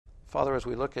Father, as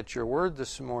we look at your word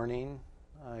this morning,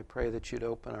 I pray that you'd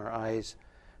open our eyes,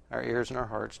 our ears, and our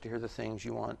hearts to hear the things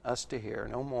you want us to hear,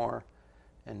 no more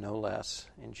and no less.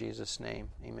 In Jesus' name,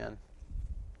 amen.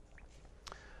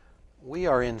 We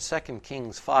are in 2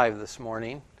 Kings 5 this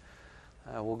morning.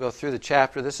 We'll go through the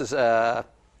chapter. This is a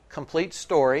complete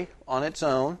story on its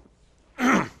own.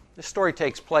 This story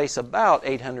takes place about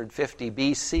 850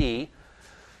 BC.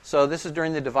 So this is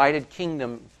during the divided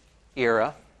kingdom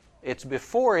era. It's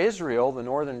before Israel, the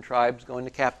northern tribes, go into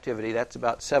captivity. That's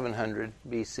about 700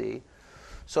 BC.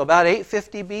 So about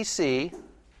 850 BC,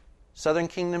 southern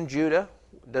kingdom Judah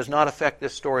does not affect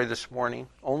this story this morning.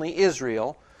 Only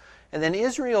Israel. And then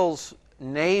Israel's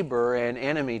neighbor and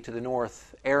enemy to the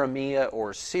north, Aramea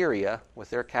or Syria, with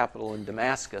their capital in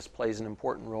Damascus, plays an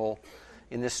important role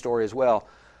in this story as well.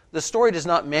 The story does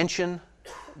not mention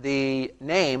the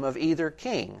name of either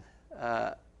king,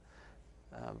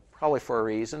 probably for a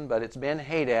reason, but it's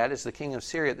Ben-Hadad is the king of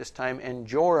Syria at this time, and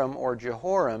Joram or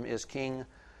Jehoram is king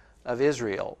of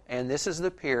Israel. And this is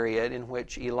the period in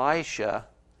which Elisha,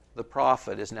 the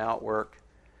prophet, is now at work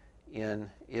in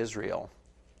Israel.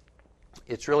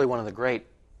 It's really one of the great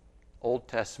Old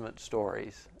Testament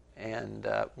stories, and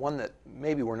one that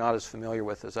maybe we're not as familiar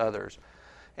with as others.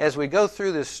 As we go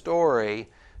through this story,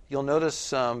 you'll notice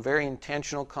some very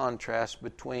intentional contrast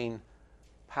between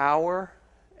power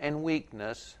and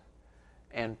weakness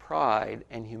and pride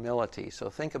and humility. So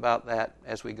think about that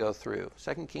as we go through.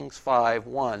 2 Kings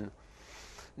 5:1.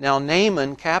 Now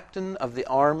Naaman, captain of the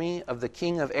army of the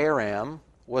king of Aram,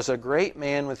 was a great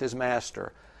man with his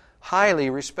master, highly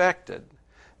respected,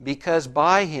 because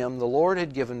by him the Lord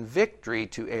had given victory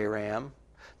to Aram.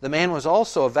 The man was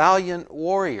also a valiant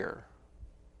warrior,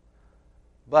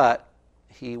 but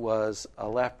he was a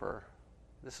leper.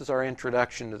 This is our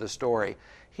introduction to the story.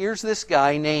 Here's this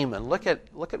guy, Naaman. Look at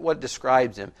what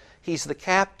describes him. He's the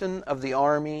captain of the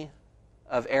army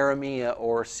of Aramea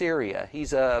or Syria.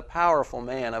 He's a powerful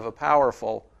man of a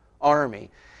powerful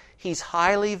army. He's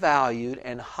highly valued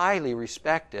and highly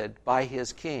respected by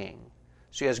his king.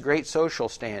 So he has great social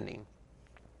standing.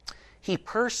 He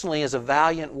personally is a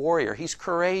valiant warrior. He's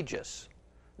courageous.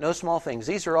 No small things.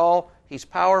 These are all, he's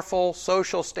powerful,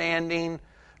 social standing,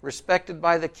 respected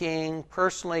by the king,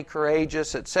 personally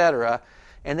courageous, etc.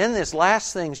 And then this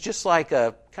last thing's just like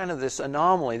a kind of this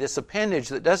anomaly, this appendage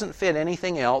that doesn't fit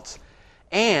anything else,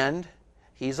 and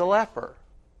he's a leper.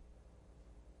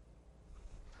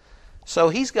 So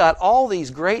he's got all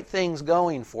these great things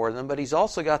going for them, but he's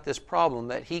also got this problem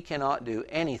that he cannot do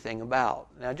anything about.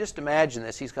 Now just imagine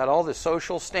this. He's got all this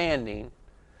social standing,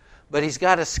 but he's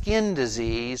got a skin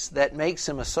disease that makes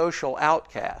him a social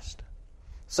outcast.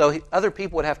 So other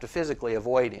people would have to physically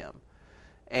avoid him.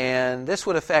 And this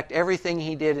would affect everything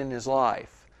he did in his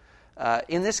life.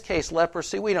 In this case,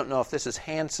 leprosy, we don't know if this is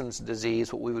Hansen's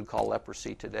disease, what we would call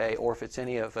leprosy today, or if it's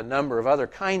any of a number of other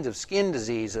kinds of skin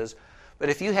diseases. But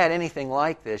if you had anything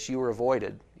like this, you were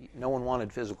avoided. No one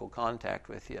wanted physical contact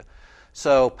with you.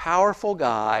 So, powerful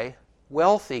guy,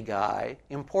 wealthy guy,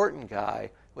 important guy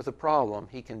with a problem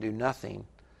he can do nothing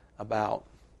about.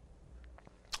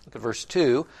 Look at verse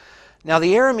 2. Now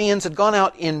the Arameans had gone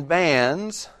out in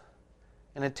bands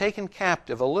and had taken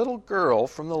captive a little girl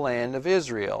from the land of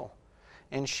Israel,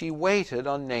 and she waited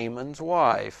on Naaman's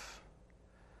wife.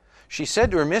 She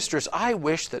said to her mistress, I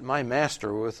wish that my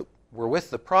master were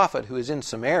with the prophet who is in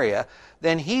Samaria,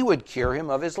 then he would cure him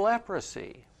of his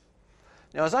leprosy.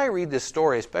 Now as I read this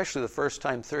story, especially the first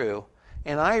time through,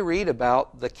 and I read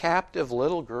about the captive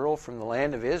little girl from the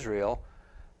land of Israel,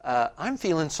 I'm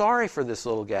feeling sorry for this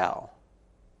little gal.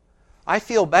 I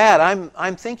feel bad.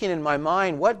 I'm thinking in my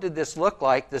mind, what did this look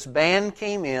like? This band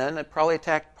came in, it probably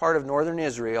attacked part of northern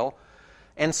Israel,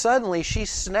 and suddenly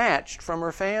she's snatched from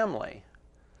her family.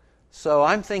 So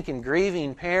I'm thinking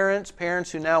grieving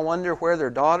parents who now wonder where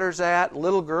their daughter's at.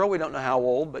 Little girl, we don't know how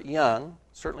old, but young.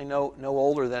 Certainly no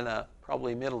older than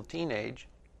probably middle teenage,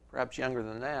 perhaps younger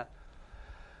than that.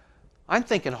 I'm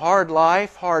thinking hard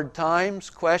life, hard times,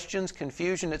 questions,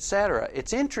 confusion, etc.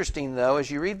 It's interesting, though,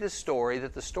 as you read this story,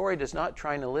 that the story does not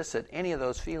try and elicit any of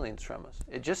those feelings from us.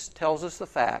 It just tells us the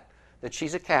fact that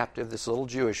she's a captive, this little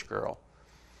Jewish girl,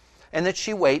 and that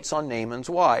she waits on Naaman's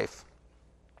wife.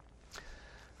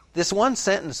 This one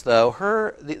sentence, though,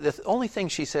 the only thing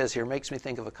she says here makes me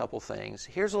think of a couple things.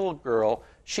 Here's a little girl.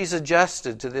 She's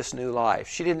adjusted to this new life.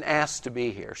 She didn't ask to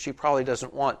be here. She probably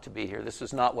doesn't want to be here. This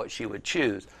is not what she would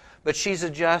choose. But she's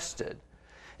adjusted.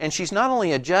 And she's not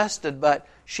only adjusted, but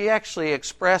she actually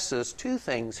expresses two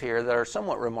things here that are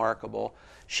somewhat remarkable.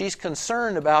 She's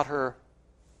concerned about her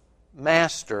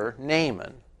master,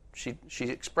 Naaman. She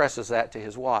expresses that to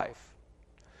his wife.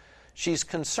 She's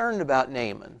concerned about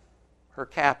Naaman. her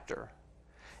captor.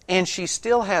 And she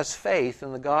still has faith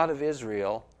in the God of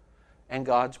Israel and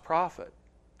God's prophet.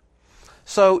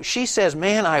 So she says,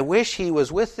 man, I wish he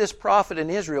was with this prophet in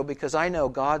Israel because I know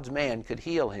God's man could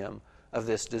heal him of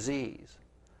this disease.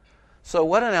 So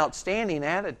what an outstanding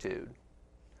attitude.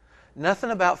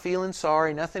 Nothing about feeling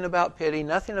sorry, nothing about pity,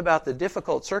 nothing about the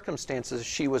difficult circumstances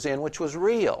she was in, which was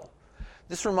real.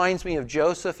 This reminds me of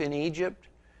Joseph in Egypt.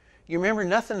 You remember,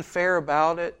 nothing fair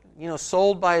about it.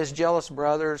 Sold by his jealous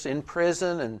brothers, in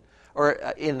prison, or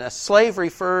in slavery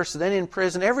first, then in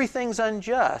prison. Everything's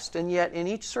unjust, and yet in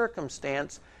each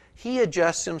circumstance, he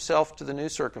adjusts himself to the new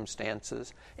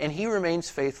circumstances, and he remains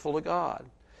faithful to God.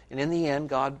 And in the end,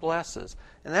 God blesses.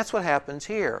 And that's what happens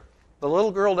here. The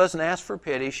little girl doesn't ask for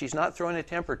pity. She's not throwing a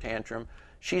temper tantrum.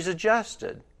 She's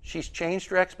adjusted. She's changed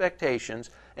her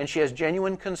expectations, and she has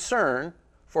genuine concern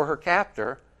for her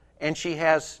captor, and she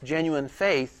has genuine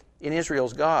faith in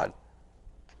Israel's God.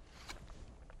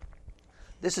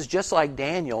 This is just like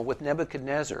Daniel with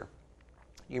Nebuchadnezzar.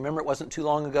 You remember, it wasn't too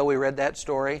long ago we read that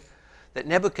story? That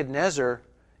Nebuchadnezzar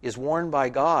is warned by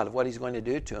God of what he's going to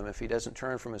do to him if he doesn't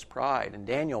turn from his pride. And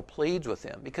Daniel pleads with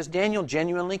him because Daniel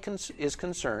genuinely is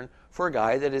concerned for a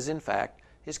guy that is in fact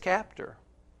his captor.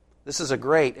 This is a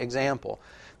great example.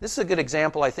 This is a good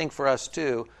example, I think, for us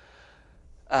too.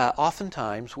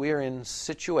 Oftentimes we are in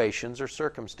situations or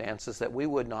circumstances that we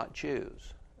would not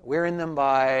choose. We're in them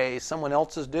by someone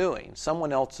else's doing,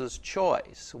 someone else's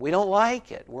choice. We don't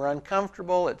like it. We're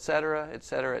uncomfortable, etc.,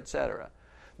 etc., etc.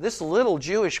 This little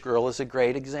Jewish girl is a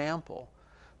great example.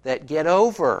 That get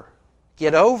over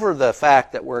the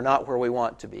fact that we're not where we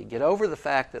want to be. Get over the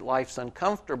fact that life's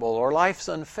uncomfortable or life's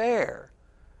unfair.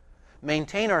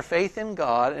 Maintain our faith in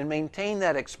God and maintain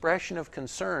that expression of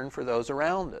concern for those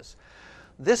around us.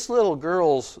 This little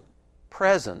girl's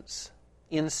presence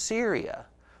in Syria,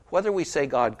 whether we say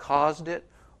God caused it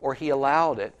or He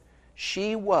allowed it,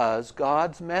 she was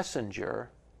God's messenger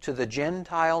to the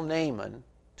Gentile Naaman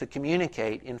to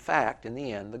communicate, in fact, in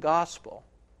the end, the gospel.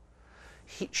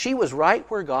 She was right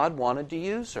where God wanted to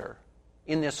use her,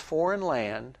 in this foreign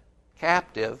land,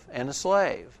 captive and a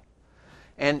slave.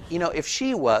 And, if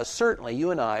she was, certainly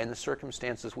you and I, in the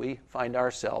circumstances we find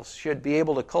ourselves, should be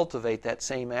able to cultivate that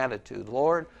same attitude.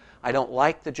 Lord, I don't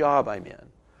like the job I'm in.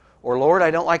 Or, Lord,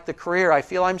 I don't like the career I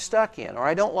feel I'm stuck in. Or,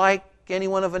 I don't like any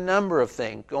one of a number of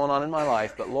things going on in my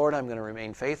life. But, Lord, I'm going to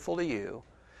remain faithful to you.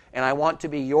 And I want to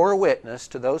be your witness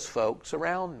to those folks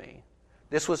around me.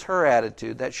 This was her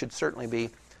attitude. That should certainly be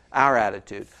our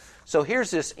attitude. So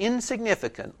here's this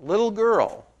insignificant little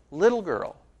girl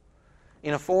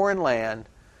in a foreign land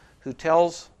who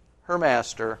tells her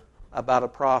master about a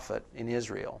prophet in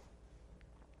Israel.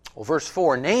 Well, verse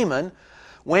 4, Naaman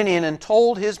went in and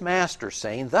told his master,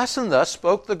 saying, Thus and thus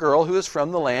spoke the girl who is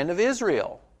from the land of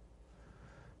Israel.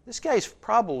 This guy's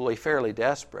probably fairly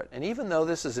desperate. And even though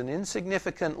this is an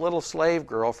insignificant little slave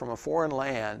girl from a foreign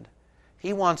land,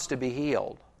 he wants to be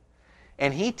healed.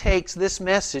 And he takes this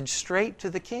message straight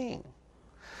to the king.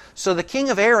 So the king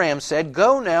of Aram said,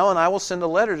 Go now, and I will send a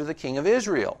letter to the king of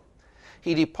Israel.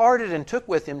 He departed and took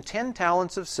with him 10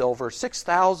 talents of silver,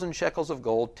 6,000 shekels of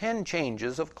gold, 10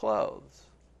 changes of clothes.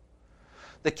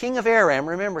 The king of Aram,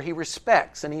 remember, he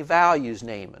respects and he values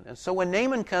Naaman. And so when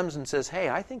Naaman comes and says, hey,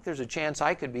 I think there's a chance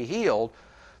I could be healed,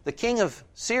 the king of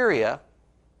Syria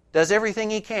does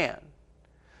everything he can.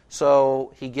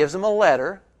 So he gives him a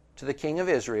letter to the king of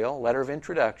Israel, a letter of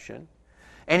introduction,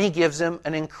 and he gives him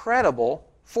an incredible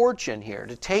fortune here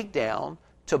to take down,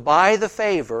 to buy the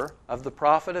favor of the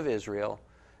prophet of Israel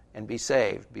and be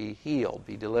saved, be healed,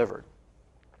 be delivered.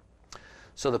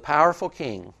 So the powerful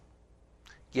king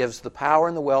gives the power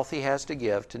and the wealth he has to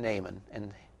give to Naaman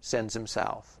and sends him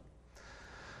south.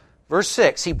 Verse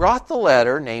 6, he brought the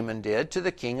letter, Naaman did, to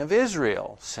the king of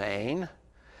Israel, saying,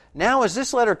 Now as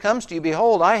this letter comes to you,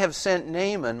 behold, I have sent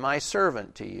Naaman my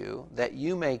servant to you, that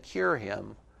you may cure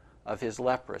him of his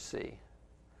leprosy.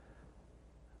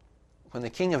 When the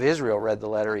king of Israel read the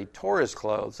letter, he tore his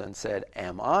clothes and said,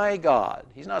 Am I God?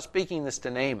 He's not speaking this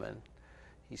to Naaman.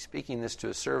 He's speaking this to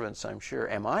his servants, I'm sure.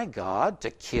 Am I God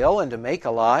to kill and to make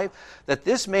alive, that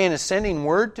this man is sending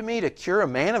word to me to cure a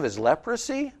man of his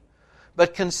leprosy?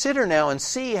 But consider now and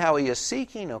see how he is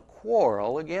seeking a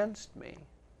quarrel against me.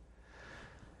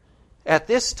 At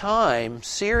this time,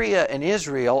 Syria and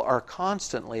Israel are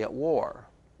constantly at war.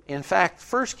 In fact,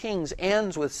 1 Kings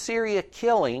ends with Syria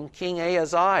killing King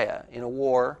Ahaziah in a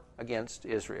war against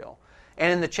Israel.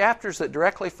 And in the chapters that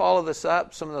directly follow this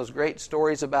up, some of those great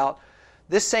stories about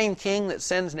this same king that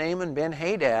sends Naaman,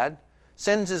 Ben-Hadad,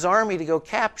 sends his army to go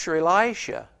capture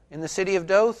Elisha in the city of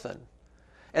Dothan.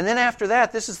 And then after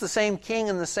that, this is the same king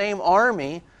and the same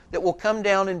army that will come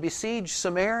down and besiege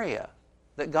Samaria,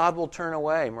 that God will turn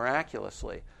away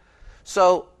miraculously.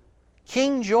 So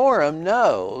King Joram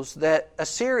knows that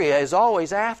Assyria is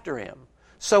always after him.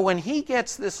 So when he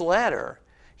gets this letter,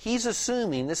 he's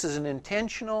assuming this is an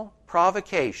intentional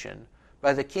provocation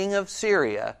by the king of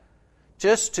Syria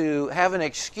just to have an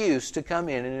excuse to come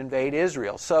in and invade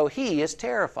Israel. So he is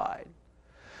terrified.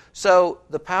 So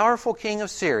the powerful king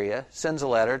of Syria sends a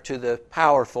letter to the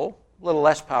powerful, a little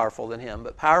less powerful than him,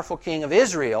 but powerful king of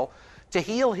Israel to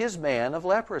heal his man of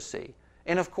leprosy.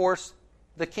 And of course,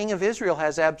 the king of Israel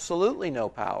has absolutely no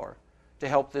power to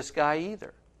help this guy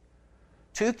either.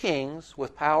 Two kings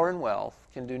with power and wealth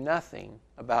can do nothing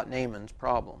about Naaman's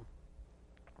problem.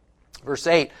 Verse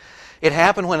 8, it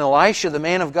happened when Elisha, the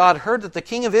man of God, heard that the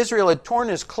king of Israel had torn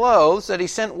his clothes, that he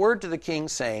sent word to the king,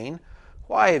 saying,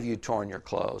 why have you torn your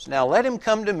clothes? Now let him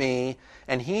come to me,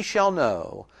 and he shall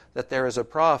know that there is a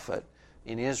prophet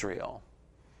in Israel.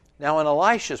 Now in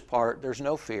Elisha's part, there's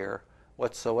no fear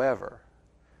whatsoever.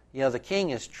 You know, the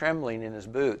king is trembling in his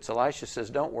boots. Elisha says,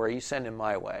 don't worry, you send him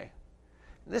my way.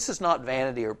 This is not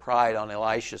vanity or pride on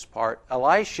Elisha's part.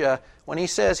 Elisha, when he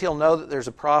says he'll know that there's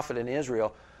a prophet in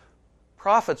Israel,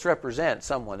 prophets represent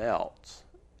someone else.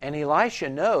 And Elisha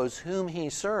knows whom he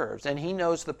serves, and he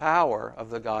knows the power of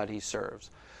the God he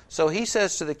serves. So he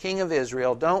says to the king of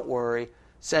Israel, don't worry,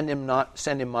 send him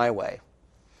my way.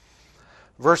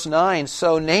 Verse 9,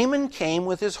 so Naaman came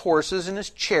with his horses and his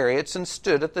chariots and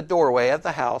stood at the doorway of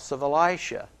the house of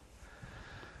Elisha.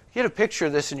 Get a picture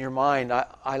of this in your mind.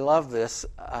 I love this.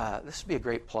 This would be a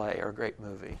great play or a great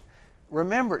movie.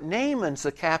 Remember, Naaman's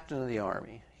the captain of the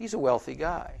army. He's a wealthy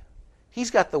guy. He's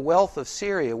got the wealth of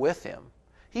Syria with him.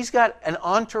 He's got an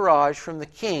entourage from the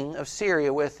king of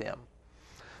Syria with him.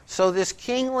 So this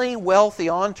kingly, wealthy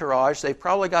entourage, they've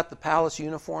probably got the palace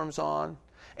uniforms on,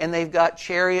 and they've got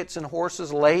chariots and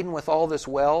horses laden with all this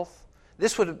wealth.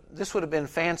 This would have been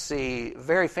fancy,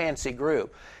 very fancy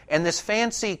group. And this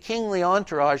fancy kingly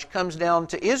entourage comes down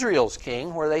to Israel's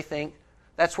king, where they think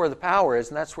that's where the power is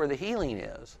and that's where the healing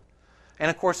is. And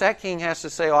of course that king has to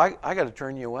say, oh, I got to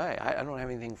turn you away. I don't have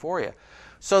anything for you.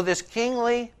 So this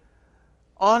kingly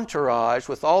entourage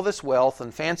with all this wealth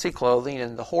and fancy clothing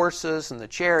and the horses and the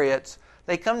chariots,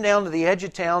 they come down to the edge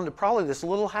of town to probably this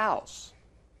little house.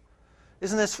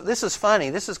 This is funny.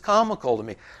 This is comical to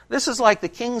me. This is like the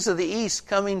kings of the east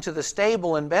coming to the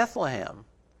stable in Bethlehem.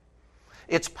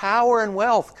 It's power and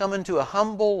wealth coming to a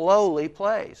humble, lowly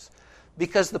place,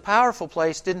 because the powerful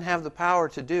place didn't have the power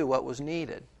to do what was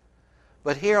needed.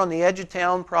 But here on the edge of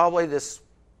town, probably this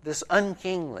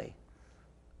unkingly,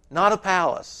 not a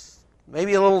palace,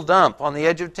 maybe a little dump on the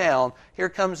edge of town, here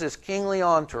comes this kingly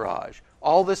entourage,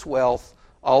 all this wealth,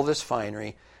 all this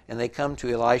finery, and they come to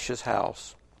Elisha's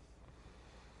house.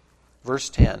 Verse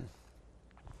 10.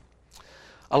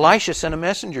 Elisha sent a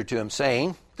messenger to him,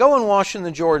 saying, go and wash in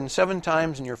the Jordan 7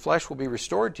 times, and your flesh will be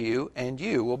restored to you, and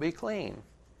you will be clean.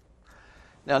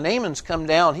 Now Naaman's come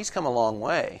down, he's come a long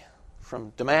way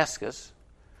from Damascus,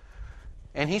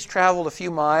 and he's traveled a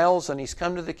few miles, and he's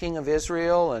come to the king of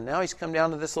Israel, and now he's come down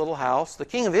to this little house. The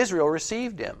king of Israel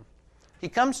received him. He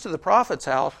comes to the prophet's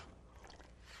house.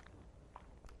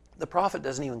 The prophet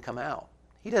doesn't even come out.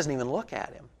 He doesn't even look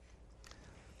at him.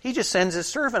 He just sends his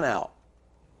servant out.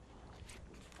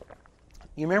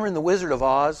 You remember in The Wizard of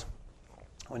Oz,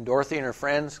 when Dorothy and her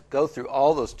friends go through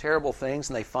all those terrible things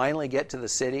and they finally get to the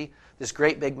city, this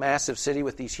great big massive city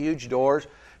with these huge doors,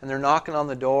 and they're knocking on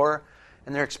the door,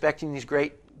 and they're expecting these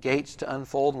great gates to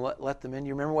unfold and let them in.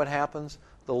 You remember what happens?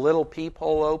 The little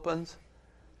peephole opens,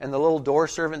 and the little door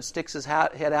servant sticks his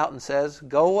head out and says,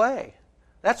 go away.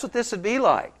 That's what this would be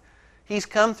like. He's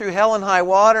come through hell and high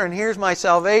water, and here's my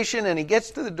salvation, and he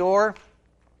gets to the door,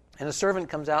 and a servant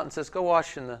comes out and says, go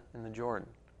wash in the Jordan.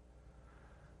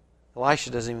 Elisha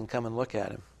doesn't even come and look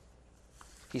at him.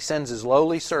 He sends his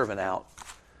lowly servant out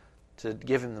to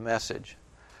give him the message.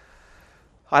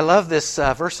 I love this,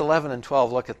 verse 11 and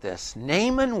 12. Look at this.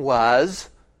 Naaman was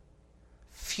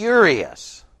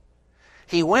furious.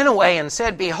 He went away and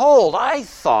said, behold, I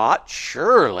thought,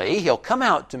 surely he'll come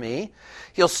out to me.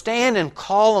 He'll stand and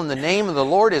call on the name of the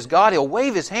Lord his God. He'll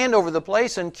wave his hand over the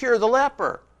place and cure the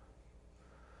leper.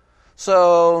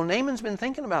 So Naaman's been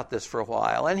thinking about this for a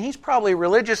while, and he's probably a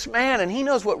religious man, and he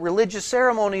knows what religious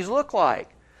ceremonies look like.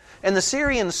 And the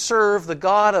Syrians serve the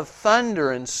god of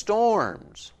thunder and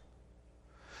storms.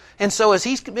 And so as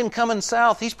he's been coming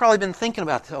south, he's probably been thinking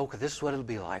about, this is what it'll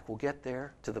be like. We'll get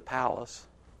there to the palace,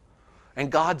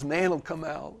 and God's man will come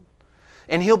out.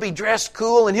 And he'll be dressed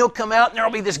cool, and he'll come out, and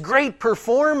there'll be this great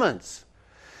performance.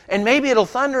 And maybe it'll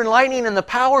thunder and lightning, and the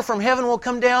power from heaven will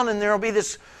come down, and there'll be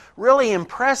this really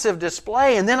impressive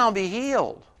display, and then I'll be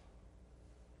healed.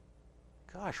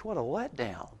 Gosh, what a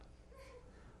letdown.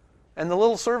 And the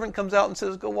little servant comes out and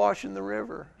says, go wash in the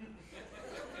river.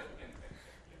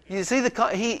 You see,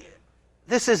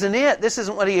 this isn't it. This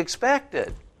isn't what he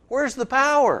expected. Where's the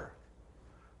power?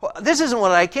 This isn't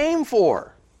what I came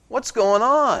for. What's going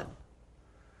on?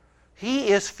 He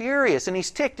is furious and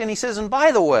he's ticked and he says, and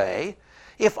by the way,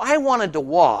 if I wanted to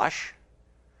wash,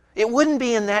 it wouldn't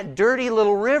be in that dirty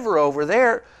little river over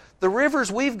there. The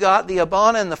rivers we've got, the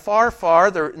Abana and the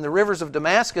Pharpar, the rivers of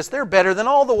Damascus, they're better than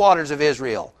all the waters of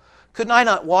Israel. Couldn't I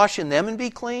not wash in them and be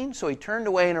clean? So he turned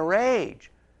away in a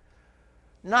rage.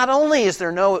 Not only is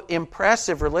there no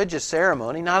impressive religious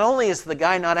ceremony, not only is the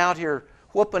guy not out here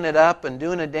whooping it up and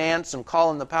doing a dance and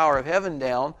calling the power of heaven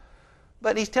down,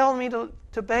 but he's telling me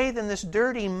to bathe in this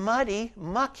dirty, muddy,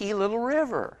 mucky little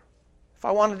river. If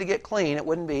I wanted to get clean, it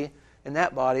wouldn't be in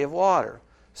that body of water.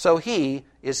 So he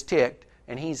is ticked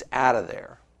and he's out of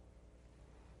there.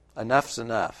 Enough's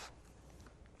enough.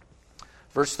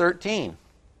 Verse 13.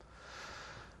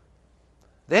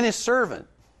 Then his servant.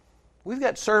 We've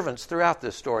got servants throughout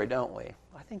this story, don't we?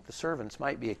 I think the servants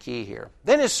might be a key here.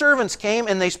 Then his servants came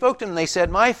and they spoke to him and they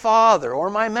said, my father or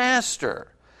my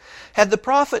master, had the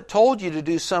prophet told you to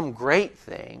do some great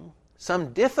thing,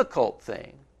 some difficult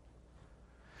thing,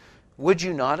 would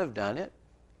you not have done it?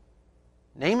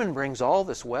 Naaman brings all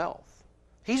this wealth.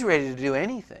 He's ready to do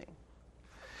anything.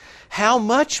 How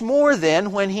much more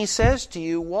then when he says to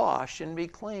you, wash and be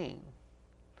clean?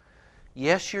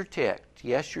 Yes, you're ticked.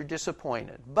 Yes, you're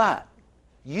disappointed. But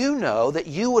you know that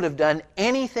you would have done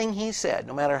anything he said,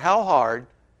 no matter how hard,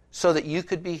 so that you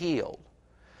could be healed.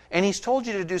 And he's told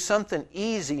you to do something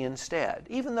easy instead.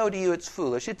 Even though to you it's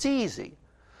foolish, it's easy.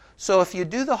 So if you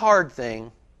do the hard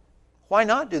thing, why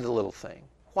not do the little thing?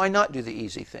 Why not do the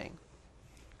easy thing?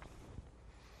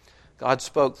 God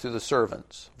spoke through the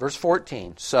servants. Verse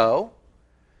 14, so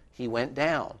he went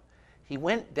down. He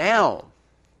went down.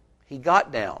 He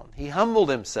got down. He humbled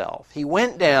himself. He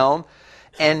went down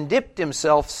and dipped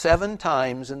himself 7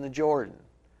 times in the Jordan.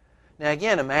 Now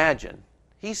again, imagine.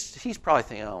 He's probably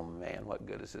thinking, oh man, what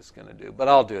good is this going to do? But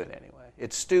I'll do it anyway.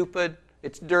 It's stupid.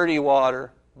 It's dirty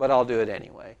water, but I'll do it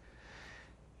anyway.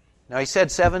 Now he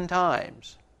said 7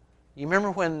 times. You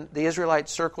remember when the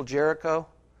Israelites circled Jericho?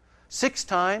 6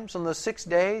 times on those 6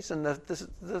 days, and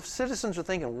the citizens are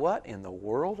thinking, what in the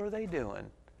world are they doing?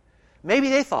 Maybe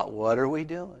they thought, what are we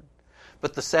doing?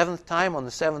 But the 7th time on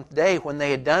the 7th day, when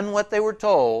they had done what they were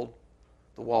told,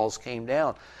 the walls came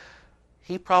down.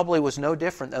 He probably was no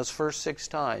different those first 6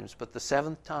 times, but the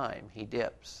 7th time he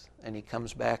dips and he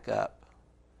comes back up.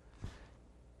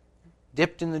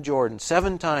 Dipped in the Jordan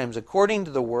 7 times according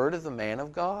to the word of the man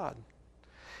of God.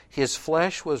 His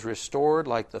flesh was restored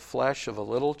like the flesh of a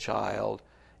little child,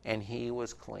 and he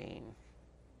was clean.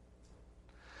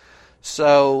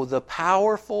 So the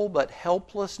powerful but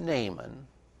helpless Naaman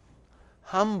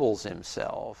humbles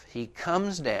himself. He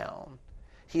comes down.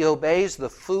 He obeys the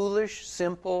foolish,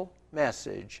 simple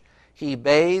message. He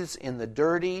bathes in the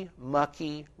dirty,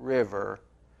 mucky river,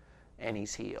 and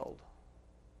he's healed.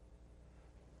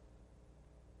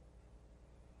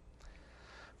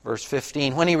 Verse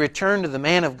 15, when he returned to the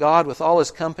man of God with all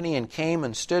his company and came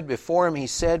and stood before him, he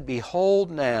said, behold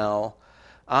now,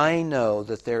 I know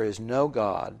that there is no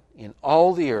God in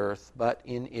all the earth but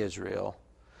in Israel.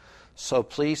 So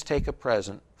please take a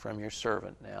present from your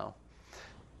servant now.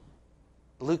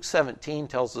 Luke 17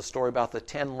 tells the story about the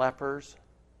 10 lepers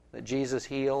that Jesus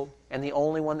healed, and the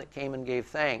only one that came and gave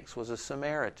thanks was a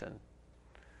Samaritan.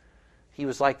 He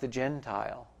was like the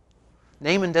Gentile.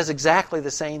 Naaman does exactly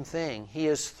the same thing. He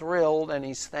is thrilled and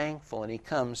he's thankful and he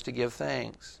comes to give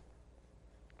thanks.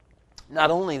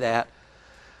 Not only that,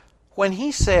 when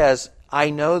he says, I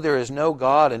know there is no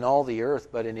God in all the earth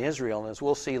but in Israel, and as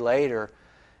we'll see later,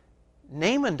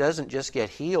 Naaman doesn't just get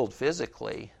healed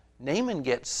physically. Naaman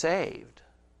gets saved.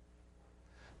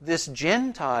 This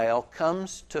Gentile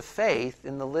comes to faith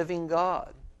in the living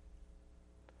God.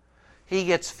 He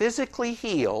gets physically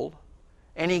healed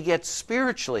and he gets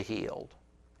spiritually healed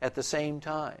at the same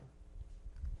time.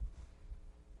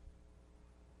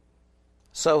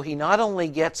 So he not only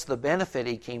gets the benefit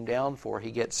he came down for,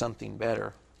 he gets something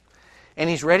better. And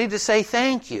he's ready to say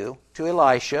thank you to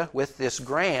Elisha with this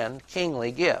grand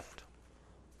kingly gift.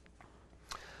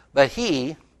 But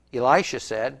Elisha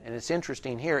said, and it's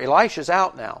interesting here, Elisha's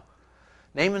out now.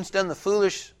 Naaman's done the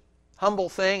foolish, humble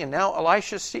thing, and now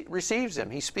Elisha receives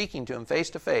him. He's speaking to him face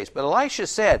to face. But Elisha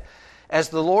said, as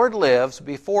the Lord lives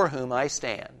before whom I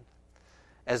stand,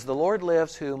 as the Lord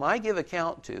lives whom I give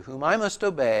account to, whom I must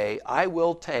obey, I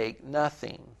will take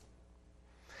nothing.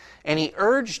 And he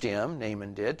urged him,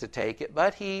 Naaman did, to take it,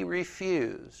 but he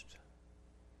refused.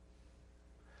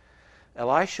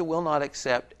 Elisha will not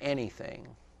accept anything.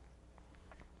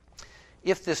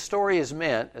 If this story is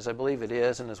meant, as I believe it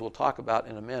is, and as we'll talk about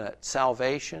in a minute,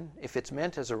 salvation, if it's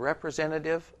meant as a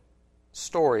representative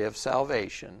story of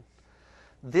salvation,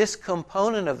 this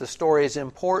component of the story is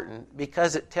important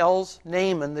because it tells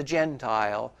Naaman the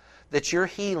Gentile that your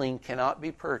healing cannot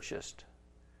be purchased.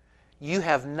 You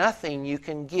have nothing you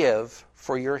can give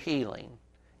for your healing.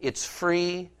 It's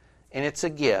free and it's a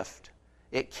gift.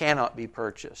 It cannot be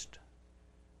purchased.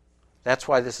 That's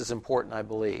why this is important, I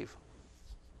believe.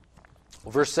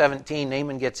 Well, verse 17,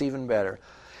 Naaman gets even better.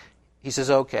 He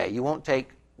says, okay, you won't take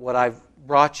what I've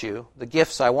brought you, the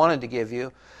gifts I wanted to give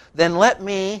you, then let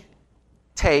me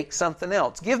take something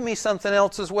else. Give me something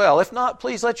else as well. If not,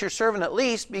 please let your servant at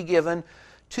least be given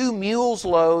 2 mules'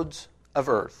 loads of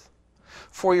earth.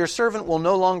 For your servant will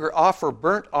no longer offer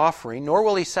burnt offering, nor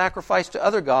will he sacrifice to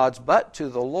other gods, but to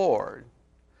the Lord.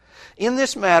 In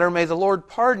this matter may the Lord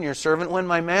pardon your servant when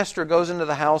my master goes into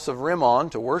the house of Rimmon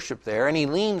to worship there, and he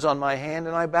leans on my hand,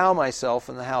 and I bow myself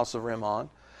in the house of Rimmon.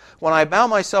 When I bow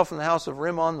myself in the house of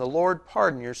Rimmon, the Lord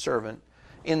pardon your servant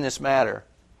in this matter.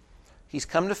 He's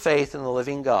come to faith in the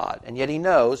living God, and yet he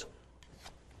knows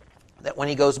that when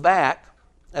he goes back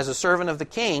as a servant of the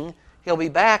king, he'll be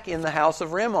back in the house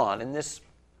of Rimmon, in this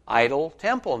idol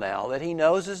temple now that he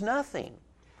knows is nothing.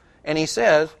 And he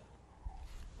says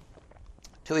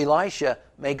to Elisha,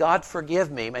 may God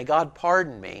forgive me, may God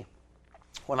pardon me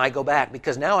when I go back,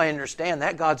 because now I understand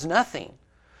that God's nothing.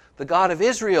 The God of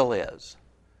Israel is.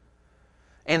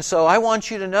 And so I want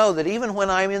you to know that even when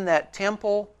I'm in that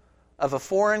temple of a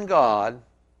foreign God,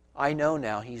 I know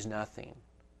now He's nothing.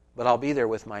 But I'll be there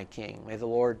with my king. May the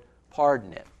Lord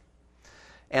pardon it.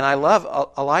 And I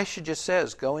love, Elisha just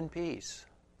says, go in peace.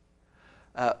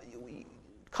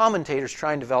 Commentators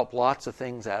try and develop lots of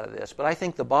things out of this, but I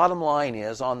think the bottom line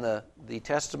is, on the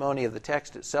testimony of the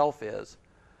text itself is,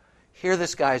 here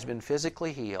this guy's been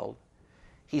physically healed.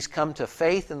 He's come to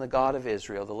faith in the God of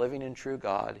Israel, the living and true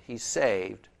God. He's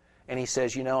saved. And he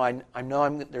says, you know, I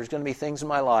know there's going to be things in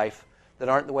my life that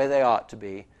aren't the way they ought to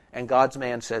be. And God's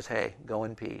man says, hey, go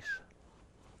in peace.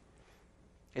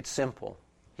 It's simple.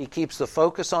 He keeps the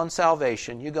focus on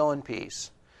salvation. You go in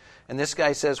peace. And this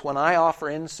guy says, when I offer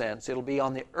incense, it'll be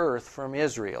on the earth from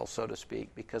Israel, so to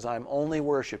speak, because I'm only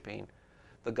worshiping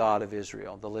the God of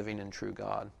Israel, the living and true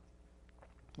God.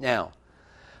 Now,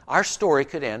 our story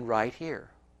could end right here.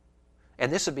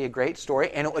 And this would be a great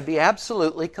story, and it would be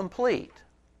absolutely complete.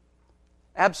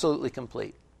 Absolutely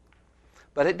complete.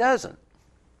 But it doesn't.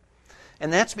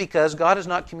 And that's because God has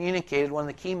not communicated one of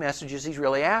the key messages He's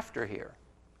really after here.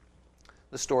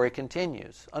 The story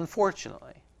continues,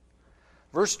 unfortunately.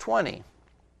 Verse 20.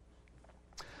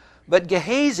 But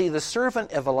Gehazi, the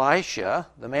servant of Elisha,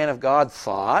 the man of God,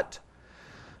 thought,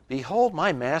 behold,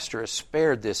 my master has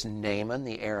spared this Naaman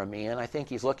the Aramean. I think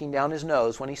he's looking down his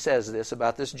nose when he says this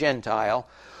about this Gentile,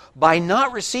 by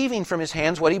not receiving from his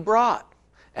hands what he brought.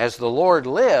 As the Lord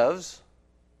lives,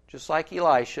 just like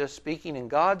Elisha, speaking in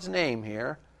God's name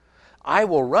here, I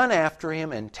will run after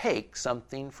him and take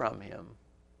something from him.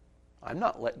 I'm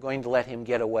not going to let him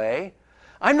get away.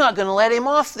 I'm not going to let him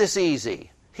off this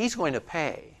easy. He's going to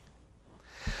pay.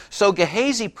 So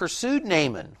Gehazi pursued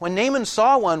Naaman. When Naaman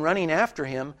saw one running after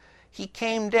him, he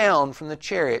came down from the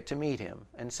chariot to meet him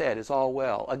and said, is all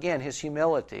well? Again, his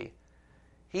humility.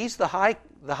 He's the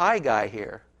high guy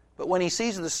here. But when he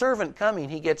sees the servant coming,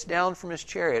 he gets down from his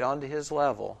chariot onto his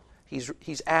level.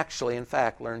 He's actually, in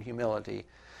fact, learned humility.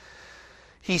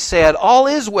 He said, all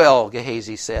is well,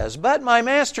 Gehazi says, but my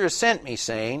master has sent me,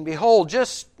 saying, behold,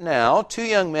 just now 2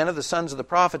 young men of the sons of the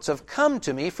prophets have come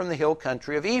to me from the hill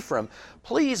country of Ephraim.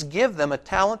 Please give them a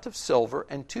talent of silver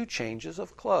and 2 changes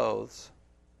of clothes.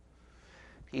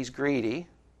 He's greedy.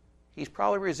 He's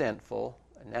probably resentful.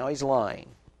 And now he's lying.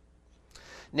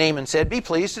 Naaman said, be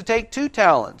pleased to take 2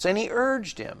 talents. And he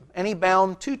urged him. And he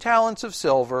bound 2 talents of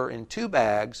silver in 2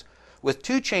 bags with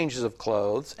 2 changes of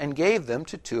clothes, and gave them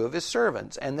to 2 of his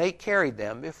servants, and they carried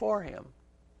them before him.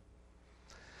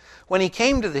 When he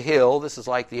came to the hill, this is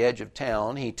like the edge of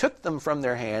town, he took them from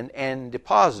their hand and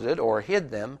deposited or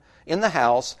hid them in the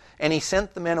house, and he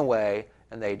sent the men away,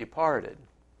 and they departed.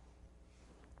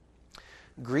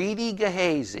 Greedy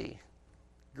Gehazi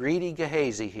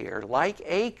here, like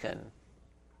Achan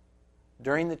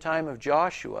during the time of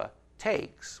Joshua,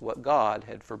 takes what God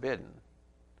had forbidden.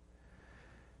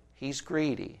 He's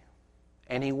greedy,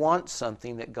 and he wants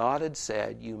something that God had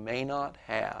said you may not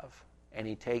have, and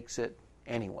he takes it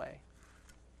anyway,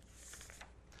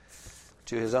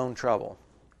 to his own trouble.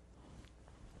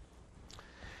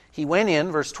 He went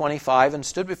in, verse 25, and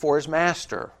stood before his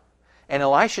master. And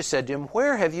Elisha said to him,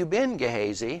 where have you been,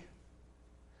 Gehazi?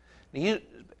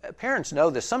 Parents know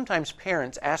this. Sometimes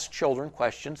parents ask children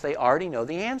questions they already know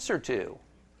the answer to.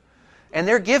 And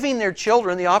they're giving their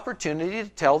children the opportunity to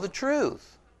tell the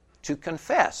truth, to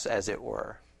confess, as it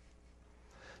were.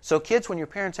 So kids, when your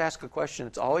parents ask a question,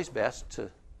 it's always best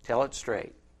to tell it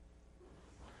straight.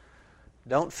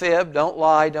 Don't fib, don't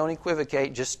lie, don't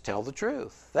equivocate, just tell the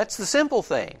truth. That's the simple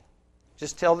thing.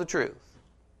 Just tell the truth.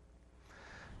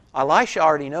 Elisha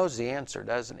already knows the answer,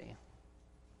 doesn't he?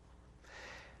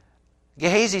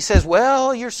 Gehazi says,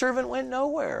 well, your servant went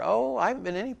nowhere. Oh, I haven't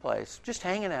been any place. Just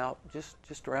hanging out,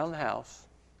 just around the house.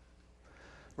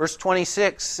 Verse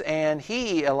 26, and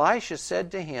he, Elisha,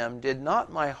 said to him, did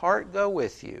not my heart go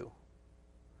with you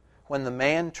when the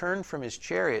man turned from his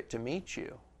chariot to meet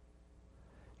you?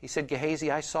 He said, Gehazi,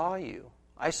 I saw you.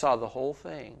 I saw the whole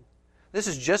thing. This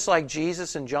is just like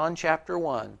Jesus in John chapter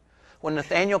 1. When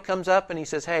Nathanael comes up and he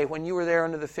says, hey, when you were there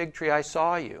under the fig tree, I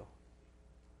saw you.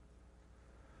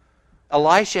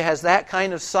 Elisha has that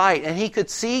kind of sight, and he could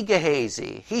see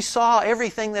Gehazi. He saw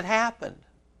everything that happened.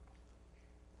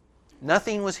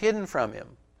 Nothing was hidden from him.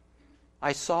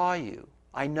 I saw you.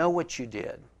 I know what you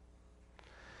did.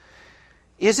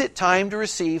 Is it time to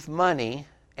receive money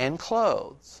and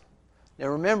clothes? Now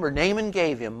remember, Naaman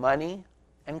gave him money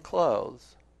and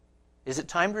clothes. Is it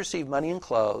time to receive money and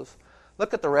clothes?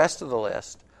 Look at the rest of the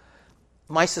list.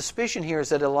 My suspicion here is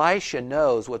that Elisha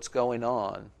knows what's going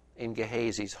on in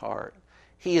Gehazi's heart.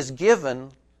 He is given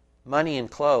money and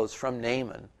clothes from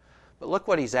Naaman. But look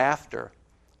what he's after.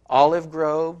 Olive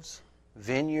groves,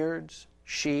 vineyards,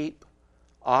 sheep,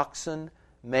 oxen,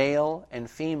 male and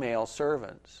female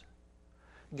servants.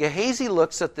 Gehazi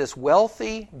looks at this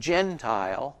wealthy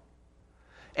Gentile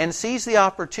and sees the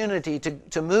opportunity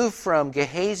to move from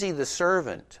Gehazi the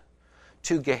servant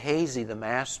to Gehazi the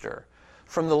master.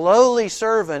 From the lowly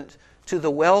servant to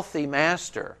the wealthy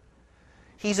master.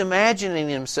 He's imagining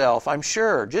himself, I'm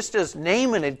sure, just as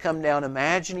Naaman had come down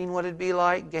imagining what it'd be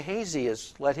like, Gehazi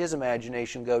has let his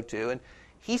imagination go too, and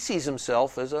he sees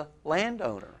himself as a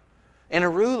landowner and a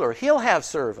ruler. He'll have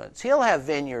servants. He'll have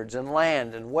vineyards and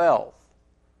land and wealth.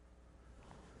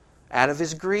 Out of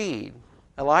his greed,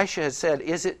 Elisha has said,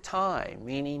 is it time?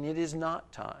 Meaning it is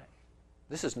not time.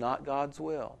 This is not God's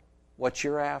will. What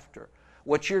you're after,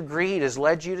 what your greed has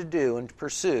led you to do and to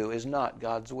pursue is not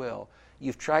God's will.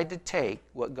 You've tried to take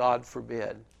what God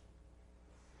forbid.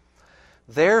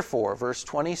 Therefore, verse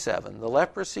 27, the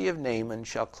leprosy of Naaman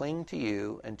shall cling to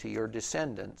you and to your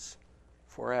descendants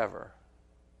forever.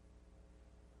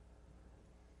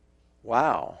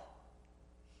 Wow.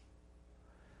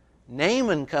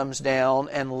 Naaman comes down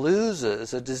and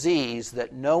loses a disease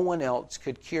that no one else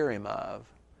could cure him of.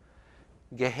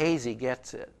 Gehazi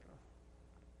gets it.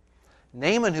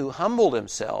 Naaman, who humbled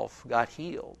himself, got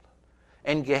healed.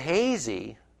 And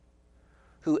Gehazi,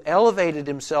 who elevated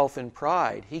himself in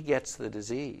pride, he gets the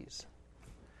disease.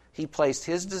 He placed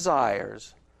his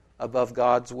desires above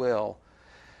God's will.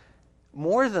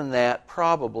 More than that,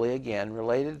 probably, again,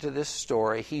 related to this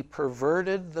story, he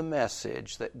perverted the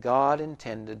message that God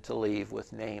intended to leave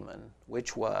with Naaman,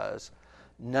 which was,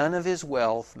 none of his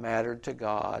wealth mattered to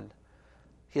God.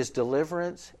 His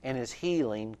deliverance and his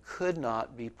healing could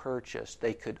not be purchased.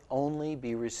 They could only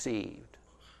be received.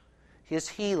 His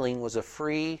healing was a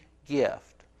free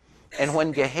gift. And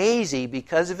when Gehazi,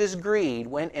 because of his greed,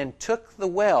 went and took the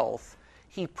wealth,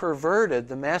 he perverted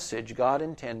the message God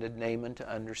intended Naaman to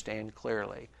understand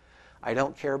clearly. I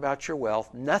don't care about your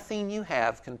wealth. Nothing you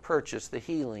have can purchase the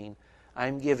healing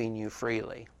I'm giving you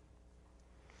freely.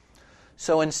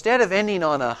 So instead of ending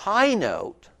on a high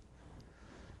note,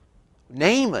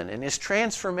 Naaman and his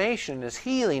transformation, his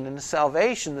healing and his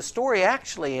salvation, the story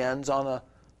actually ends on a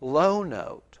low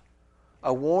note.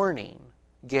 A warning,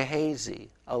 Gehazi,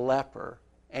 a leper,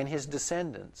 and his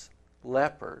descendants,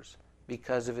 lepers,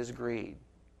 because of his greed.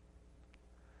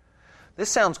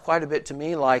 This sounds quite a bit to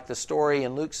me like the story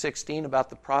in Luke 16 about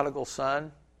the prodigal son.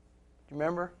 Do you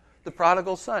remember? The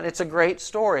prodigal son. It's a great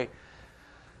story.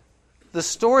 The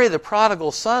story of the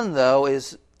prodigal son, though,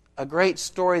 is a great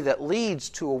story that leads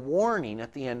to a warning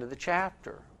at the end of the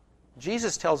chapter.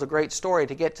 Jesus tells a great story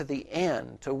to get to the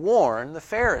end, to warn the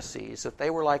Pharisees that they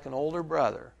were like an older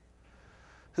brother,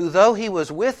 who, though he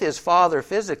was with his father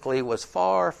physically, was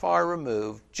far, far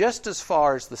removed, just as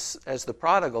far as the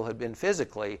prodigal had been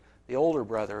physically, the older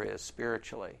brother is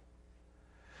spiritually.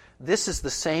 This is the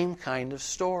same kind of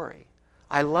story.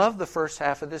 I love the first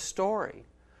half of this story,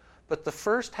 but the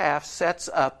first half sets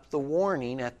up the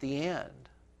warning at the end.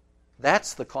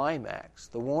 That's the climax,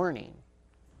 the warning.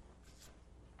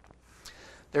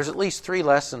 There's at least 3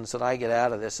 lessons that I get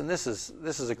out of this, and this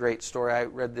is a great story. I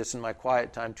read this in my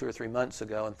quiet time 2 or 3 months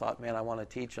ago and thought, man, I want to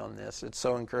teach on this. It's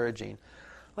so encouraging.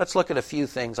 Let's look at a few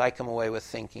things I come away with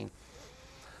thinking.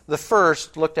 The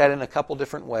first, looked at in a couple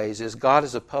different ways, is God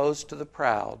is opposed to the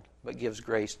proud, but gives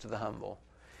grace to the humble.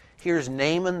 Here's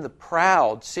Naaman the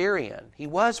proud Syrian. He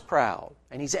was proud,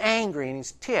 and he's angry, and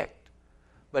he's ticked,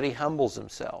 but he humbles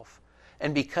himself.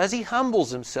 And because he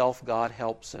humbles himself, God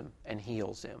helps him and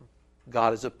heals him.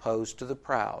 God is opposed to the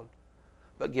proud,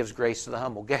 but gives grace to the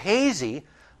humble. Gehazi,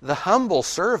 the humble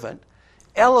servant,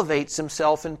 elevates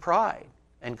himself in pride,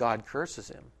 and God curses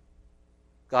him.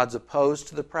 God's opposed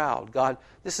to the proud.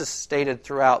 This is stated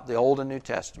throughout the Old and New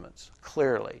Testaments,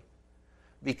 clearly,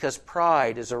 because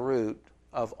pride is a root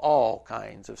of all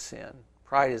kinds of sin.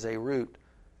 Pride is a root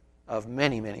of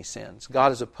many, many sins.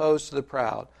 God is opposed to the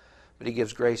proud, but He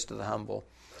gives grace to the humble.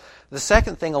 The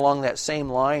second thing along that same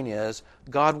line is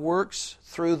God works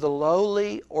through the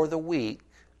lowly or the weak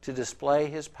to display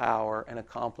His power and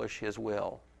accomplish His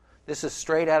will. This is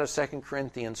straight out of 2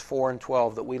 Corinthians 4 and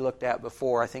 12 that we looked at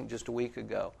before, I think just a week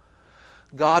ago.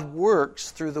 God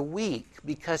works through the weak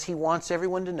because He wants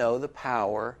everyone to know the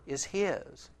power is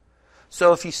His.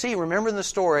 So if you see, remember in the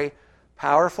story,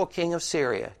 powerful king of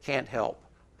Syria can't help.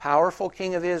 Powerful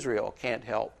king of Israel can't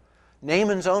help.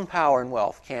 Naaman's own power and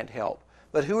wealth can't help.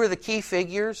 But who are the key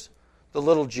figures? The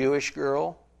little Jewish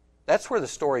girl. That's where the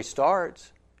story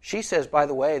starts. She says, by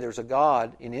the way, there's a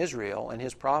God in Israel and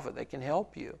His prophet that can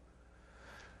help you.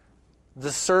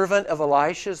 The servant of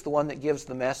Elisha is the one that gives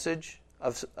the message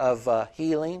of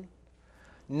healing.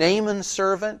 Naaman's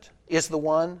servant is the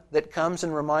one that comes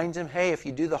and reminds him, hey, if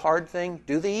you do the hard thing,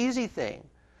 do the easy thing.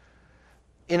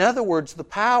 In other words, the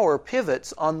power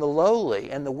pivots on the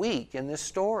lowly and the weak in this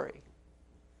story.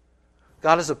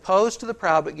 God is opposed to the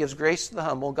proud but gives grace to the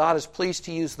humble. God is pleased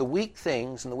to use the weak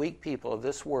things and the weak people of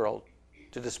this world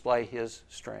to display His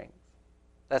strength.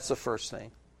 That's the first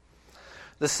thing.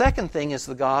 The second thing is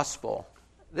the gospel.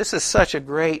 This is such a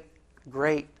great,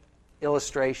 great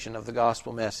illustration of the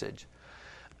gospel message.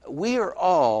 We are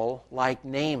all like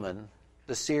Naaman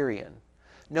the Syrian.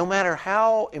 No matter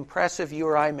how impressive you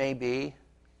or I may be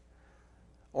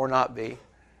or not be,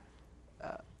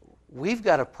 we've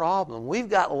got a problem. We've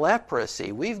got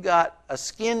leprosy. We've got a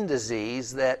skin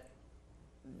disease that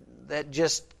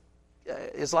just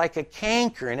is like a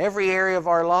canker in every area of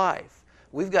our life.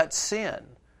 We've got sin.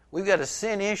 We've got a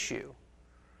sin issue.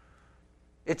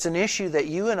 It's an issue that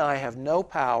you and I have no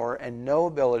power and no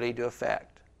ability to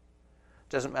affect. It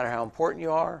doesn't matter how important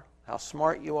you are, how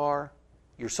smart you are,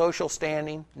 your social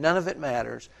standing, none of it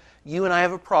matters. You and I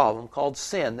have a problem called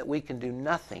sin that we can do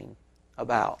nothing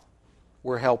about.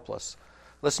 We're helpless.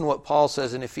 Listen to what Paul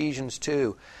says in Ephesians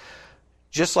 2.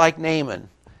 Just like Naaman,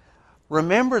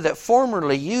 remember that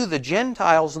formerly you, the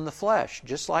Gentiles in the flesh,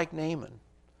 just like Naaman,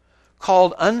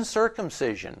 called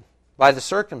uncircumcision by the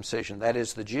circumcision, that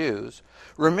is the Jews,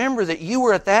 remember that you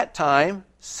were at that time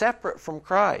separate from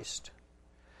Christ,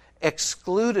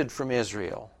 excluded from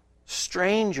Israel,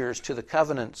 strangers to the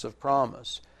covenants of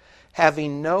promise,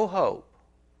 having no hope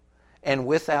and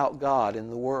without God in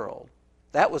the world.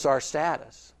 That was our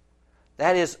status.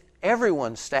 That is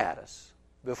everyone's status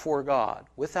before God,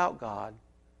 without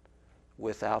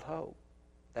hope.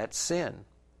 That's sin.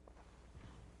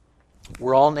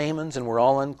 We're all Naamans and we're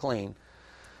all unclean.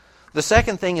 The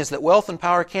second thing is that wealth and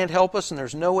power can't help us and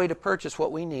there's no way to purchase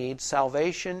what we need.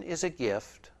 Salvation is a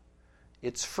gift.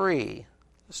 It's free.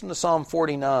 Listen to Psalm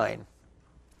 49.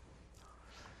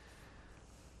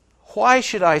 Why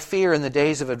should I fear in the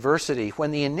days of adversity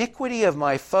when the iniquity of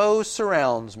my foes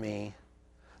surrounds me?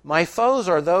 My foes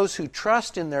are those who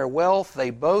trust in their wealth. They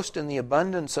boast in the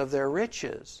abundance of their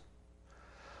riches.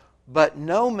 But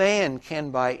no man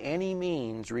can by any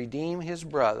means redeem his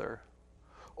brother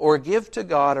or give to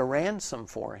God a ransom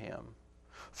for him.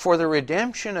 For the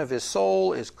redemption of his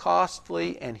soul is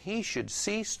costly, and he should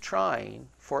cease trying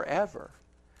forever.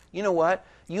 You know what?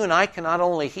 You and I cannot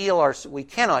only we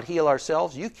cannot heal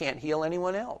ourselves. You can't heal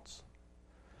anyone else.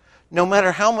 No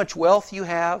matter how much wealth you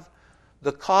have,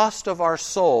 the cost of our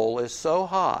soul is so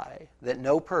high that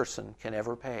no person can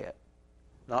ever pay it.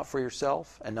 Not for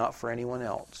yourself and not for anyone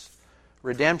else.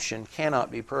 Redemption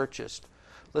cannot be purchased.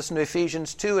 Listen to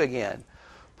Ephesians 2 again.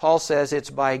 Paul says,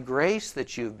 it's by grace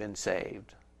that you've been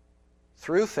saved,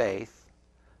 through faith,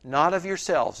 not of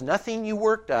yourselves. Nothing you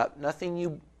worked up,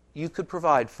 nothing you could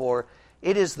provide for.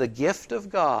 It is the gift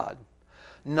of God,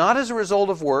 not as a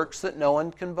result of works that no one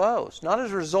can boast, not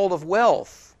as a result of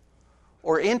wealth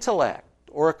or intellect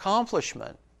or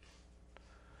accomplishment.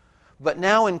 But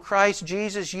now in Christ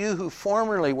Jesus, you who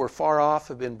formerly were far off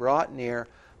have been brought near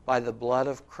by the blood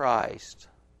of Christ.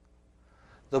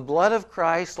 The blood of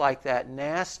Christ, like that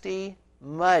nasty,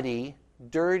 muddy,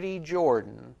 dirty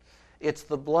Jordan, it's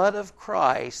the blood of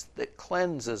Christ that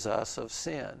cleanses us of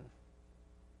sin.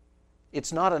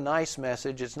 It's not a nice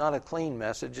message. It's not a clean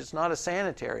message. It's not a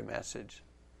sanitary message.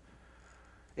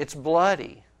 It's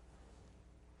bloody.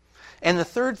 And the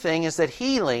third thing is that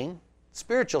healing,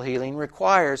 spiritual healing,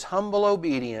 requires humble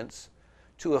obedience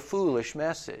to a foolish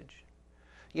message.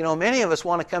 You know, many of us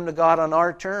want to come to God on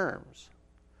our terms.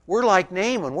 We're like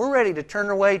Naaman. We're ready to turn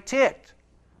away ticked.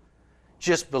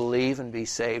 Just believe and be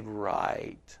saved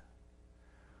right.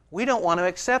 We don't want to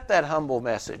accept that humble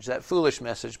message, that foolish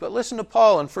message. But listen to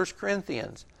Paul in 1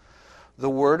 Corinthians. The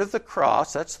word of the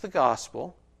cross, that's the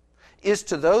gospel, is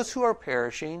to those who are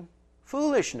perishing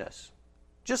foolishness.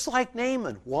 Just like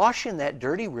Naaman, wash in that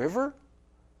dirty river.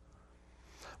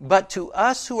 But to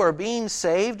us who are being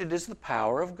saved, it is the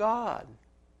power of God.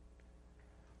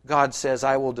 God says,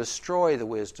 I will destroy the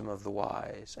wisdom of the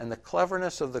wise, and the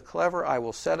cleverness of the clever I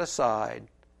will set aside.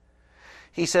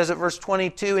 He says at verse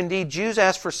 22, indeed, Jews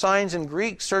ask for signs and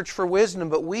Greeks search for wisdom,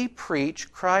 but we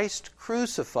preach Christ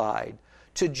crucified.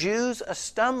 To Jews, a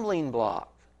stumbling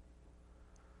block.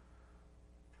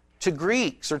 To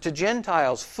Greeks or to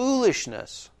Gentiles,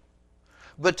 foolishness.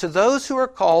 But to those who are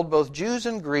called, both Jews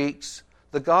and Greeks,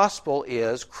 the gospel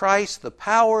is Christ, the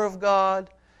power of God,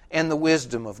 and the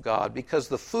wisdom of God, because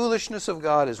the foolishness of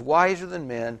God is wiser than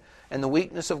men, and the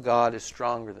weakness of God is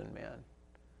stronger than men.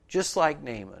 Just like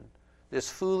Naaman, this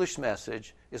foolish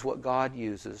message is what God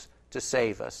uses to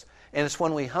save us. And it's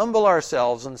when we humble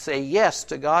ourselves and say yes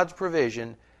to God's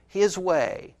provision, His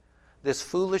way, this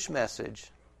foolish message,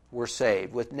 we're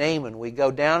saved. With Naaman, we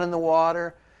go down in the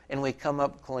water and we come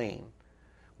up clean.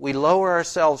 We lower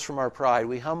ourselves from our pride,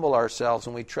 we humble ourselves,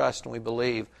 and we trust and we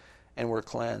believe, and we're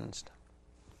cleansed.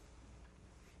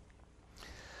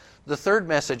 The third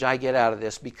message I get out of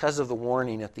this, because of the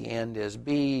warning at the end, is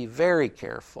be very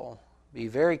careful. Be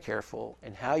very careful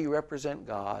in how you represent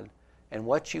God and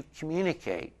what you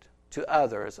communicate to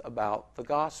others about the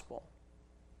gospel.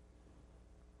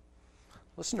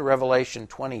 Listen to Revelation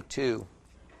 22.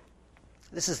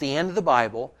 This is the end of the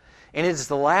Bible, and it is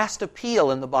the last appeal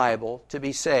in the Bible to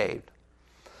be saved.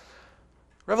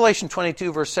 Revelation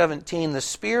 22, verse 17, the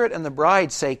Spirit and the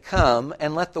bride say, come,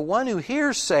 and let the one who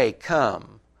hears say,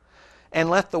 come. And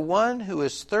let the one who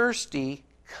is thirsty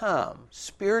come.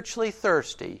 Spiritually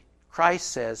thirsty,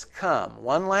 Christ says, come.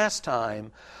 One last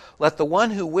time, let the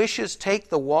one who wishes take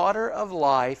the water of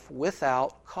life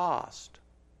without cost.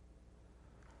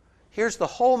 Here's the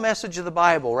whole message of the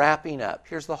Bible wrapping up.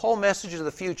 Here's the whole message of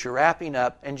the future wrapping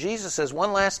up. And Jesus says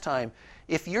one last time,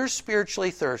 if you're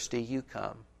spiritually thirsty, you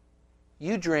come.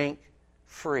 You drink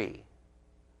free.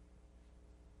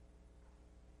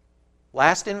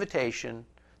 Last invitation.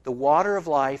 The water of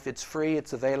life, it's free,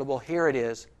 it's available. Here it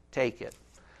is. Take it.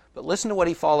 But listen to what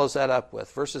he follows that up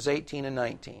with, verses 18 and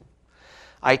 19.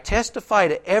 I testify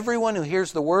to everyone who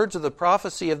hears the words of the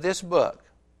prophecy of this book.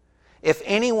 If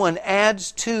anyone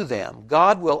adds to them,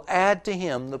 God will add to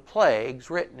him the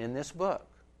plagues written in this book.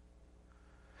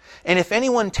 And if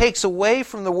anyone takes away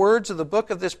from the words of the book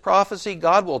of this prophecy,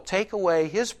 God will take away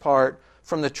his part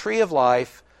from the tree of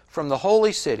life, from the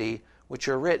holy city, which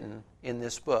are written in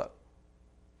this book.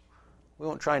 We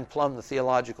won't try and plumb the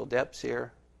theological depths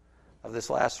here of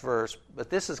this last verse, but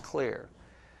this is clear.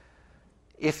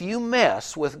 If you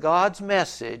mess with God's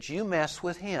message, you mess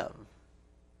with Him.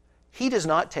 He does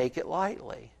not take it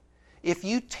lightly. If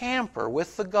you tamper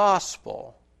with the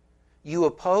gospel, you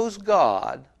oppose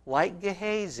God like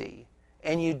Gehazi,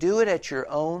 and you do it at your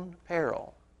own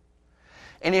peril.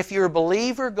 And if you're a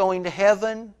believer going to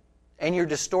heaven and you're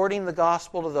distorting the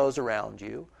gospel to those around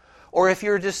you, or if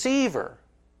you're a deceiver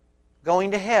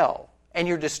going to hell and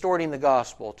you're distorting the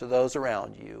gospel to those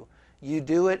around you, you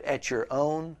do it at your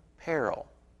own peril.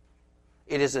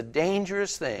 It is a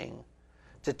dangerous thing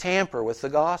to tamper with the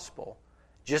gospel,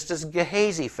 just as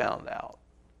Gehazi found out.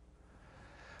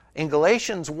 In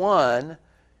Galatians 1,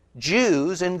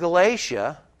 Jews in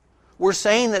Galatia were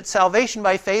saying that salvation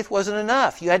by faith wasn't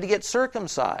enough. You had to get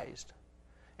circumcised.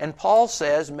 And Paul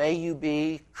says, may you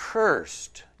be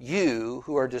cursed, you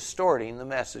who are distorting the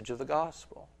message of the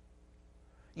gospel.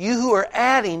 You who are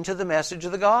adding to the message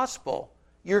of the gospel,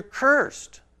 you're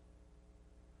cursed.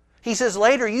 He says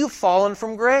later, you've fallen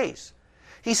from grace.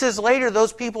 He says later,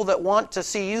 those people that want to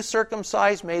see you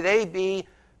circumcised, may they be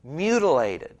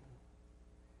mutilated.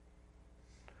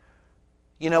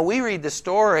 You know, we read the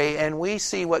story and we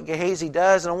see what Gehazi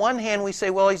does. And on one hand, we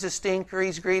say, well, he's a stinker,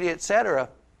 he's greedy, etc.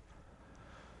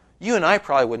 You and I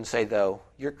probably wouldn't say, though,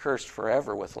 you're cursed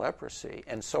forever with leprosy,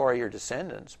 and so are your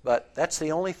descendants. But that's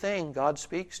the only thing God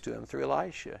speaks to him through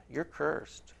Elisha. You're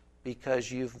cursed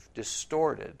because you've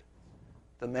distorted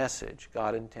the message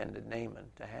God intended Naaman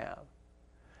to have.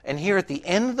 And here at the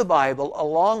end of the Bible,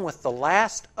 along with the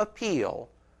last appeal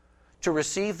to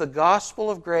receive the gospel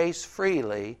of grace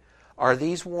freely, are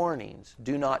these warnings.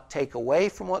 Do not take away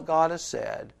from what God has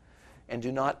said, and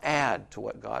do not add to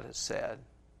what God has said.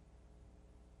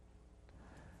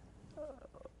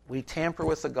 We tamper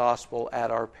with the gospel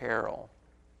at our peril,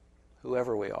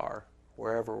 whoever we are,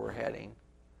 wherever we're heading.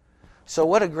 So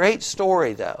what a great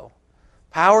story, though.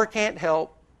 Power can't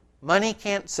help, money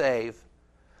can't save,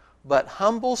 but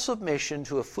humble submission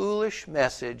to a foolish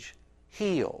message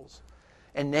heals.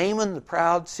 And Naaman the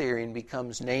proud Syrian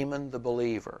becomes Naaman the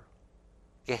believer.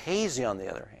 Gehazi, on the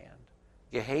other hand,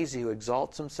 Gehazi, who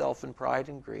exalts himself in pride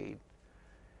and greed,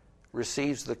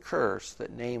 receives the curse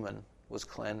that Naaman was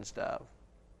cleansed of.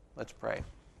 Let's pray.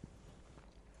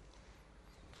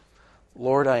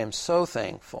 Lord, I am so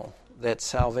thankful that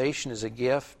salvation is a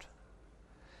gift,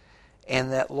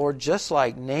 and that, Lord, just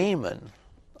like Naaman,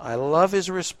 I love his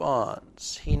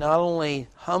response. He not only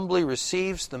humbly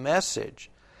receives the message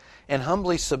and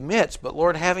humbly submits, but,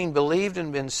 Lord, having believed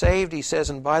and been saved, he says,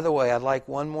 and by the way, I'd like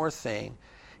one more thing.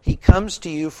 He comes to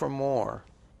you for more.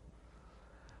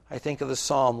 I think of the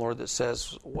psalm, Lord, that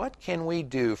says, what can we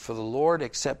do for the Lord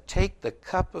except take the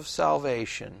cup of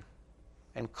salvation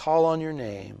and call on your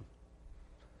name?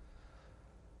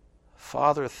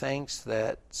 Father, thanks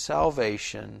that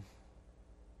salvation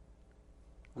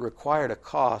required a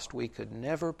cost we could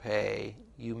never pay.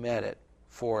 You met it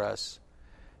for us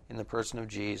in the person of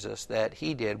Jesus, that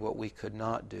he did what we could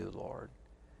not do, Lord.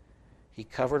 He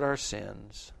covered our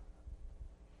sins.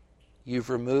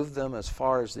 You've removed them as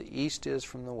far as the east is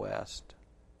from the west.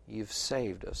 You've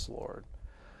saved us, Lord,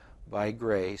 by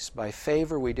grace, by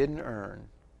favor we didn't earn,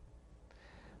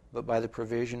 but by the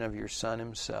provision of your Son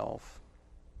himself.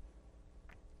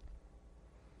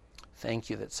 Thank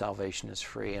you that salvation is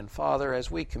free. And Father, as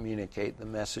we communicate the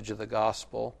message of the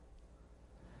gospel,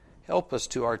 help us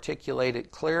to articulate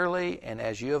it clearly and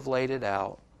as you have laid it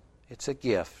out. It's a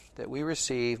gift that we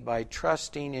receive by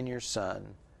trusting in your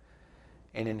Son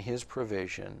and in his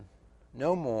provision,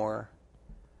 no more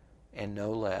and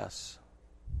no less.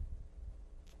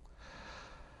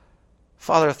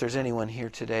 Father, if there's anyone here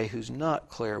today who's not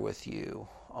clear with you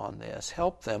on this,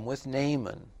 help them with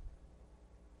Naaman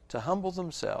to humble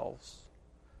themselves,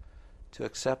 to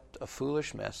accept a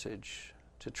foolish message,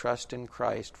 to trust in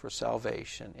Christ for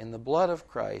salvation, in the blood of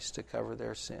Christ to cover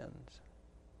their sins.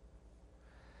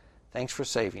 Thanks for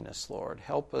saving us, Lord.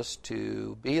 Help us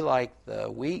to be like the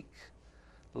weak,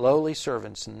 lowly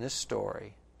servants in this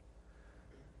story,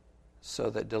 so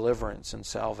that deliverance and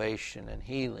salvation and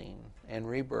healing and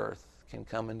rebirth can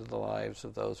come into the lives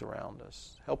of those around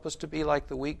us. Help us to be like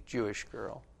the weak Jewish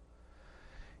girl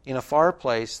in a far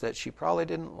place that she probably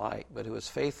didn't like, but who was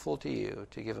faithful to you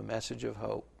to give a message of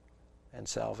hope and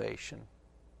salvation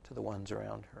to the ones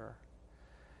around her.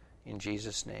 In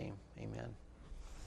Jesus' name, amen.